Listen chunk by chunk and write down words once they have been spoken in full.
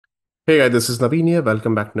Hey guys, this is Naveen here.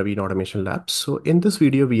 Welcome back to Naveen Automation Labs. So in this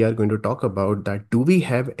video, we are going to talk about that. Do we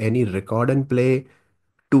have any record and play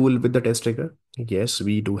tool with the testRigor? Yes,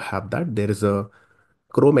 we do have that. There is a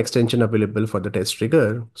Chrome extension available for the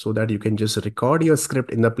testRigor so that you can just record your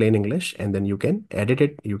script in the plain English and then you can edit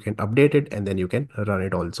it, you can update it, and then you can run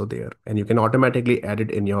it also there. And you can automatically add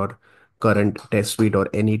it in your current test suite or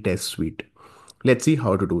any test suite. Let's see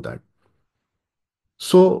how to do that.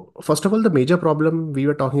 So first of all, the major problem we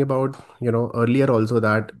were talking about, earlier also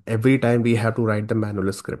that every time we have to write the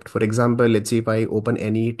manual script. For example, let's say if I open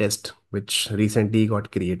any test which recently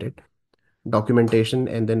got created, documentation,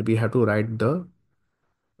 and then we have to write the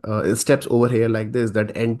steps over here like this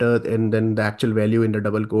that enter and then the actual value in the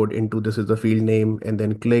double quote into this is the field name and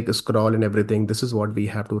then click, scroll and everything. This is what we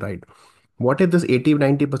have to write. What if this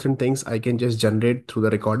 80-90% things I can just generate through the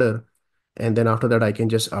recorder, and then after that I can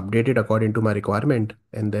just update it according to my requirement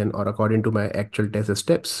and then or according to my actual test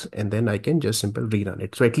steps, and then I can just simply rerun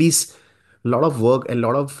it. So at least a lot of work and a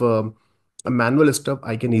lot of manual stuff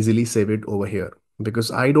I can easily save it over here because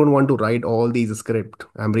I don't want to write all these script.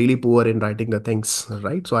 I'm really poor in writing the things,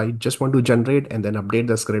 right? So I just want to generate and then update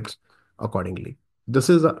the scripts accordingly. This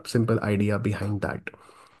is a simple idea behind that.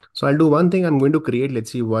 So I'll do one thing. I'm going to create,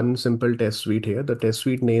 let's see, one simple test suite here. The test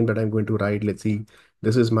suite name that I'm going to write, let's see,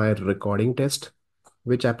 this is my recording test,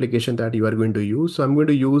 which application that you are going to use. So I'm going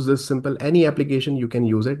to use this simple, any application you can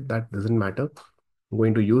use it. That doesn't matter. I'm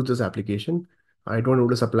going to use this application. I don't want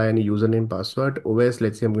to supply any username, password. OS,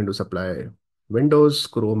 let's say I'm going to supply Windows,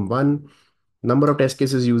 Chrome 1. Number of test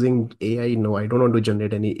cases using AI. No, I don't want to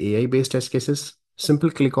generate any AI based test cases. Simple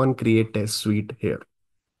click on create test suite here.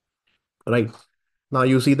 Right. Now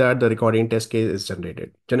you see that the recording test case is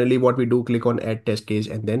generated. Generally what we do, click on add test case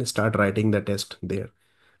and then start writing the test there.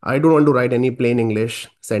 I don't want to write any plain English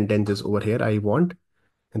sentences over here. I want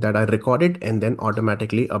that I record it and then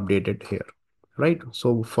automatically update it here. Right.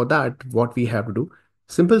 So for that, what we have to do,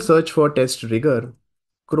 simple search for testRigor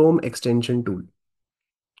Chrome extension tool.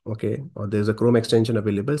 Okay. Or there's a Chrome extension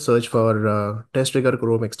available. Search for testRigor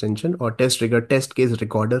Chrome extension or testRigor test case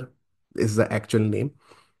recorder is the actual name.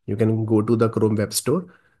 You can go to the Chrome web store,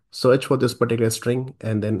 search for this particular string,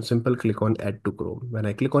 and then simple click on add to Chrome. When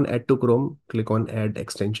I click on add to Chrome, click on add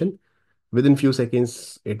extension. Within few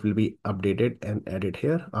seconds, it will be updated and added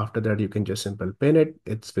here. After that, you can just simple pin it.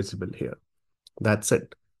 It's visible here. That's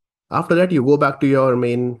it. After that, you go back to your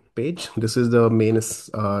main page. This is the main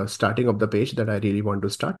starting of the page that I really want to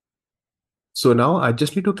start. So now I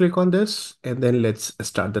just need to click on this and then let's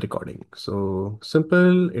start the recording. So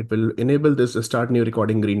simple, it will enable this start new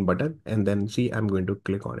recording green button and then see I'm going to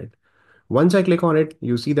click on it. Once I click on it,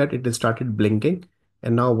 you see that it has started blinking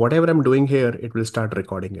and now whatever I'm doing here, it will start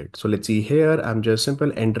recording it. So let's see here, I'm just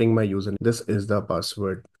simple entering my username. This is the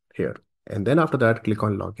password here. And then after that, click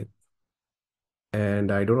on login.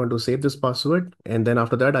 And I don't want to save this password. And then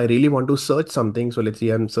after that, I really want to search something. So let's see,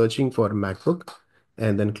 I'm searching for MacBook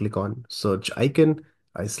and then click on search icon.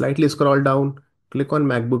 I slightly scroll down, click on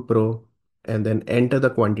MacBook Pro and then enter the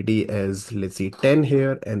quantity as let's see 10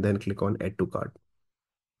 here and then click on add to cart.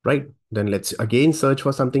 Right. Then let's again search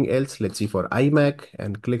for something else. Let's see for iMac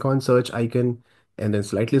and click on search icon and then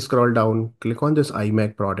slightly scroll down, click on this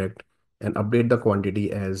iMac product and update the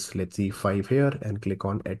quantity as let's see 5 here and click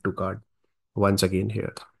on add to cart once again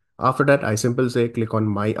here. After that, I simply say click on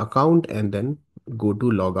my account and then go to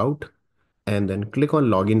logout and then click on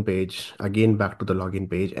login page, again back to the login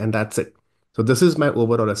page, and that's it. So this is my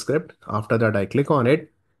overall script. After that, I click on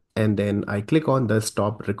it and then I click on the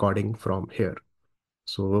stop recording from here.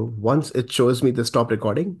 So once it shows me the stop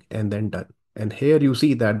recording and then done. And here you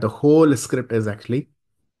see that the whole script is actually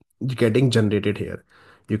getting generated here.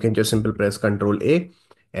 You can just simply press Control A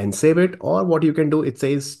and save it. Or what you can do, it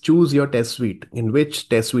says choose your test suite, in which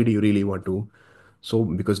test suite you really want to. So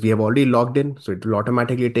because we have already logged in, so it will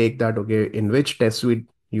automatically take that, okay, in which test suite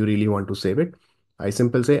you really want to save it. I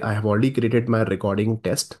simply say I have already created my recording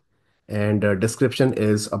test and description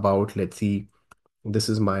is about, let's see, this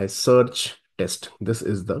is my search test. This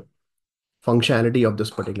is the functionality of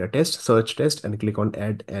this particular test, search test, and click on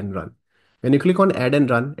add and run. When you click on add and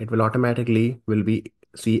run, it will automatically will be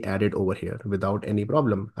see added over here without any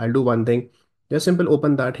problem. I'll do one thing, just simple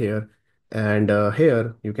open that here and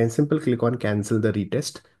here you can simple click on cancel the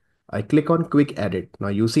retest. I click on quick edit. Now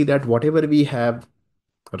you see that whatever we have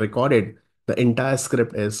recorded, the entire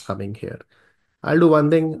script is coming here. I'll do one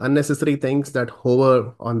thing, unnecessary things that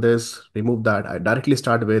hover on this, remove that. I directly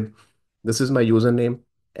start with, this is my username,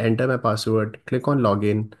 enter my password, click on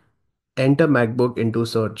login, enter MacBook into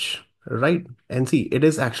search, right? And see, it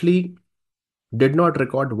is actually did not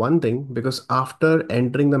record one thing because after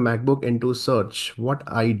entering the MacBook into search, what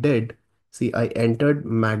I did, See, I entered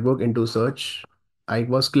MacBook into search. I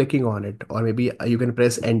was clicking on it, or maybe you can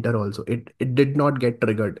press enter also. It did not get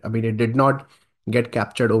triggered. I mean, it did not get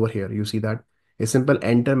captured over here. You see that? A simple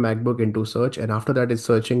enter MacBook into search, and after that it's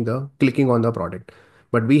searching the clicking on the product.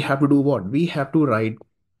 But we have to do what? We have to write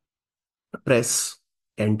press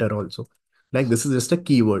enter also. Like this is just a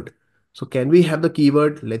keyword. So can we have the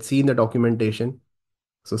keyword? Let's see in the documentation.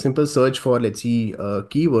 So simple search for let's see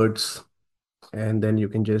keywords, and then you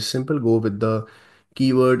can just simple go with the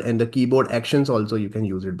keyword and the keyboard actions also you can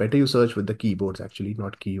use it. Better you search with the keyboards actually,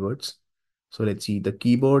 not keywords. So let's see, the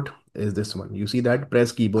keyboard is this one. You see that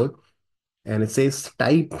press keyboard and it says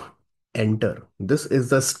type enter. This is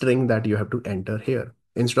the string that you have to enter here.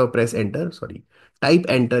 Instead of press enter, sorry, type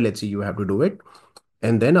enter. Let's see, you have to do it.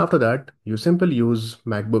 And then after that, you simply use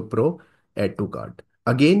MacBook Pro, add to cart.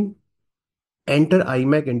 Again, enter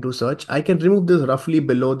iMac into search. I can remove this roughly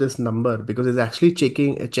below this number because it's actually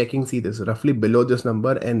checking, see this roughly below this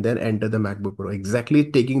number, and then enter the MacBook Pro.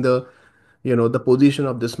 Exactly taking the, the position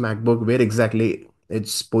of this MacBook, where exactly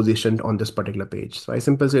it's positioned on this particular page. So I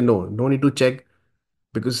simply say no need to check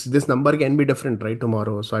because this number can be different, right,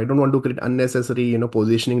 tomorrow. So I don't want to create unnecessary,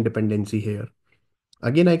 positioning dependency here.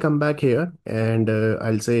 Again, I come back here and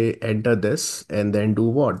I'll say enter this and then do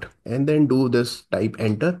what? And then do this type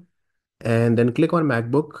enter and then click on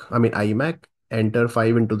MacBook, I mean iMac, enter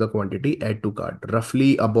 5 into the quantity, add to cart,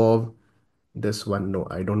 roughly above this one. No,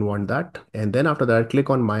 I don't want that. And then after that, click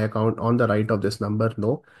on my account on the right of this number.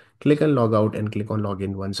 No, click and log out and click on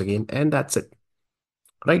login once again. And that's it.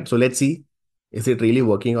 Right. So let's see, is it really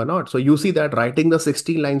working or not? So you see that writing the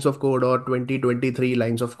 16 lines of code or 20, 23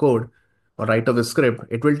 lines of code or write of a script,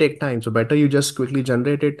 it will take time. So better you just quickly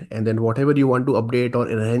generate it. And then whatever you want to update or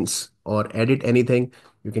enhance or edit anything,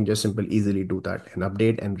 you can just simply easily do that and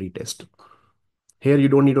update and retest. Here you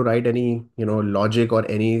don't need to write any, logic or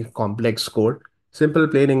any complex code. Simple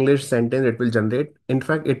plain English sentence it will generate. In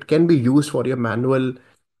fact, it can be used for your manual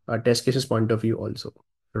test cases point of view also,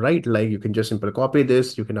 right? Like you can just simply copy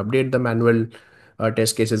this. You can update the manual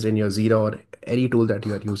test cases in your Zero or any tool that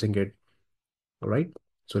you are using it, right?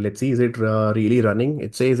 So let's see, is it really running?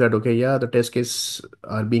 It says that, okay, yeah, the test case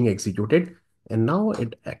are being executed. And now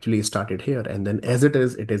it actually started here. And then as it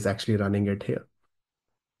is actually running it here.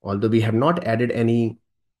 Although we have not added any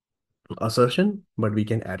assertion, but we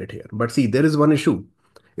can add it here. But see, there is one issue.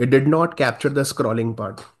 It did not capture the scrolling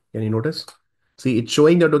part. Can you notice? See, it's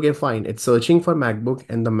showing that, okay, fine. It's searching for MacBook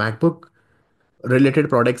and the MacBook related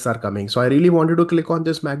products are coming. So I really wanted to click on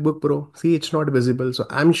this MacBook Pro. See, it's not visible. So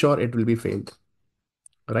I'm sure it will be failed,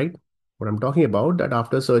 right? What I'm talking about that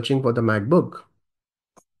after searching for the MacBook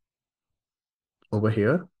over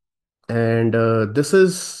here, and this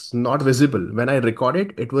is not visible. When I record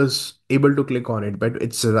it, it was able to click on it, but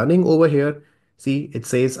it's running over here. See, it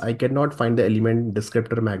says I cannot find the element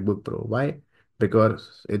descriptor MacBook Pro. Why?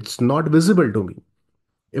 Because it's not visible to me.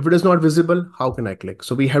 If it is not visible, how can I click?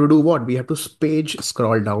 So we have to do what? We have to page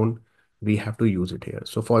scroll down. We have to use it here.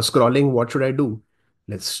 So for scrolling, what should I do?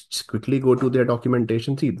 Let's just quickly go to their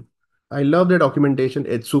documentation. See, I love the documentation.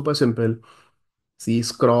 It's super simple. See,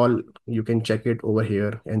 scroll, you can check it over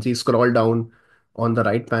here and see scroll down on the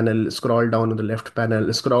right panel, scroll down on the left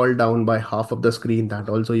panel, scroll down by half of the screen. That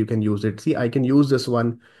also you can use it. See, I can use this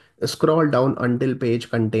one, scroll down until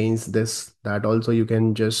page contains this. That also you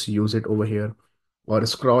can just use it over here, or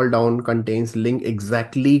scroll down contains link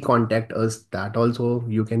exactly contact us. That also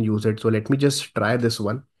you can use it. So let me just try this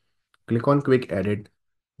one. Click on quick edit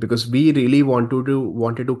because we really wanted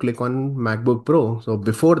to click on MacBook Pro. So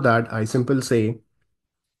before that, I simple say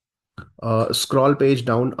scroll page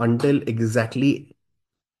down until exactly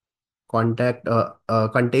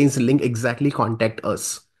contains link exactly contact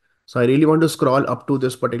us. So I really want to scroll up to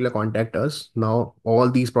this particular contact us. Now all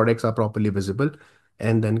these products are properly visible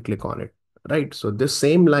and then click on it. Right. So this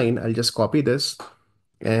same line, I'll just copy this.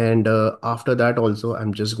 And after that also,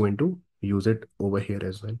 I'm just going to use it over here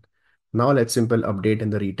as well. Now let's simple update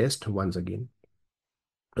and the retest once again.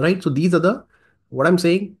 Right. So these are what I'm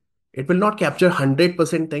saying. It will not capture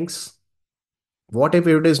 100% things. What if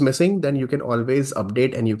it is missing? Then you can always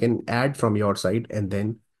update and you can add from your side and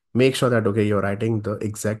then make sure that, okay, you're writing the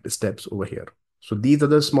exact steps over here. So these are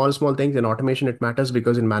the small things. In automation, it matters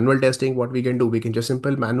because in manual testing, what we can do, we can just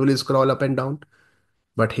simple manually scroll up and down.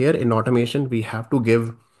 But here in automation, we have to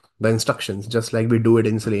give the instructions just like we do it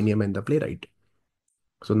in Selenium and the Playwright.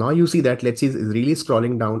 So now you see that, let's see, is really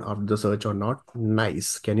scrolling down after the search or not.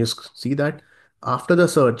 Nice. Can you see that after the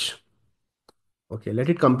search? Okay, let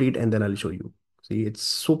it complete and then I'll show you. See, it's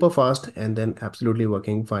super fast and then absolutely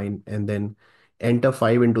working fine. And then enter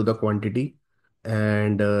 5 into the quantity.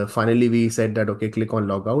 And finally, we said that, okay, click on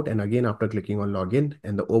logout. And again, after clicking on login,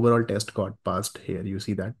 and the overall test got passed here. You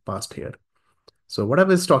see that passed here. So what I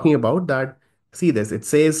was talking about that, see this, it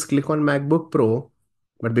says click on MacBook Pro,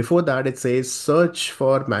 but before that it says search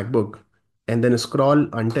for MacBook and then scroll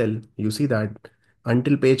until you see that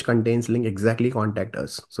until page contains link exactly contact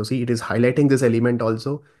us. So see, it is highlighting this element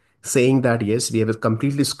also saying that yes, we have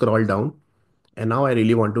completely scrolled down and now I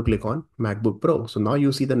really want to click on MacBook Pro. So now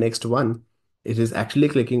you see the next one. It is actually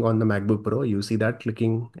clicking on the MacBook Pro. You see that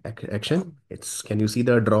clicking action. It's, can you see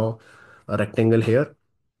the draw a rectangle here?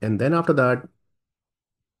 And then after that,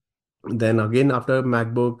 then again after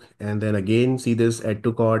MacBook, and then again see this add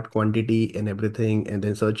to cart quantity and everything, and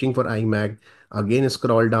then searching for iMac, again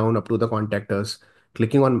scroll down up to the contactors,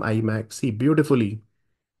 clicking on iMac, see beautifully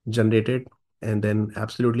generated, and then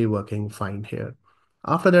absolutely working fine here.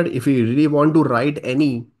 After that, if you really want to write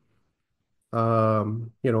any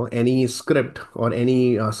any script or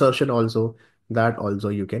any assertion also, that also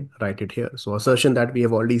you can write it here. So assertion that we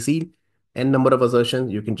have already seen, n number of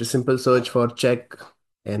assertions, you can just simple search for check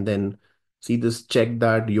and then see this check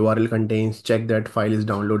that URL contains, check that file is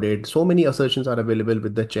downloaded. So many assertions are available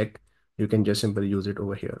with the check. You can just simply use it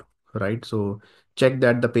over here, right? So check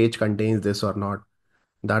that the page contains this or not.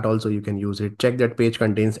 That also you can use it. Check that page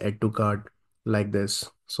contains add to cart like this.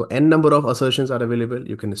 So n number of assertions are available.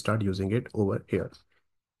 You can start using it over here,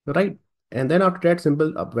 right? And then after that,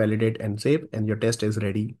 simple up, validate and save, and your test is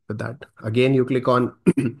ready with that. Again, you click on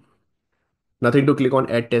nothing to click on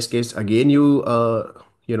add test case. Again,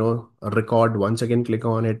 record once again, click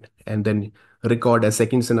on it and then record a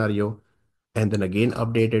second scenario and then again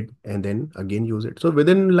update it and then again use it. So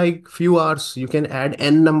within like few hours, you can add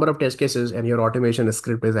n number of test cases and your automation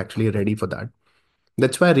script is actually ready for that.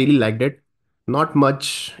 That's why I really liked it. Not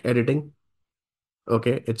much editing.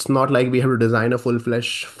 Okay, it's not like we have to design a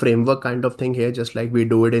full-fledged framework kind of thing here, just like we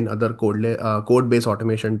do it in other code-based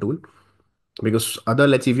automation tool. Because other,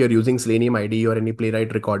 let's say if you're using Selenium IDE or any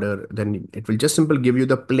Playwright recorder, then it will just simply give you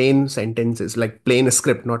the plain sentences, like plain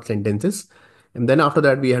script, not sentences. And then after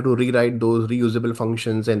that, we have to rewrite those reusable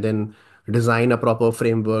functions and then design a proper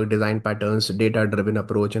framework, design patterns, data-driven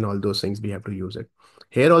approach, and all those things we have to use it.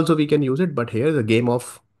 Here also we can use it, but here the game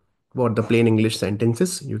of what the plain English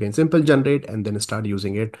sentences, you can simple generate and then start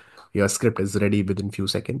using it. Your script is ready within few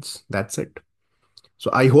seconds. That's it. So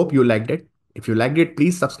I hope you liked it. If you liked it,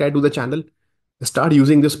 please subscribe to the channel. Start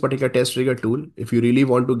using this particular testRigor tool. If you really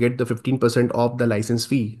want to get the 15% off the license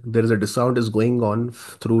fee, there is a discount is going on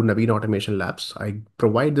through Naveen Automation Labs. I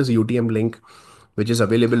provide this UTM link, which is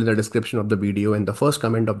available in the description of the video and the first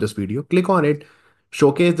comment of this video. Click on it,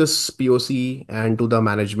 showcase this POC and to the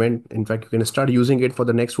management. In fact, you can start using it for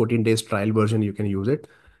the next 14 days trial version. You can use it.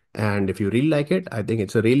 And if you really like it, I think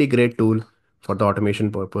it's a really great tool for the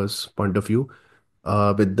automation purpose point of view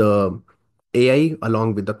with the AI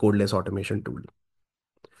along with the codeless automation tool.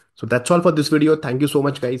 So that's all for this video. Thank you so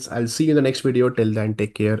much, guys. I'll see you in the next video. Till then,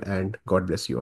 take care and God bless you.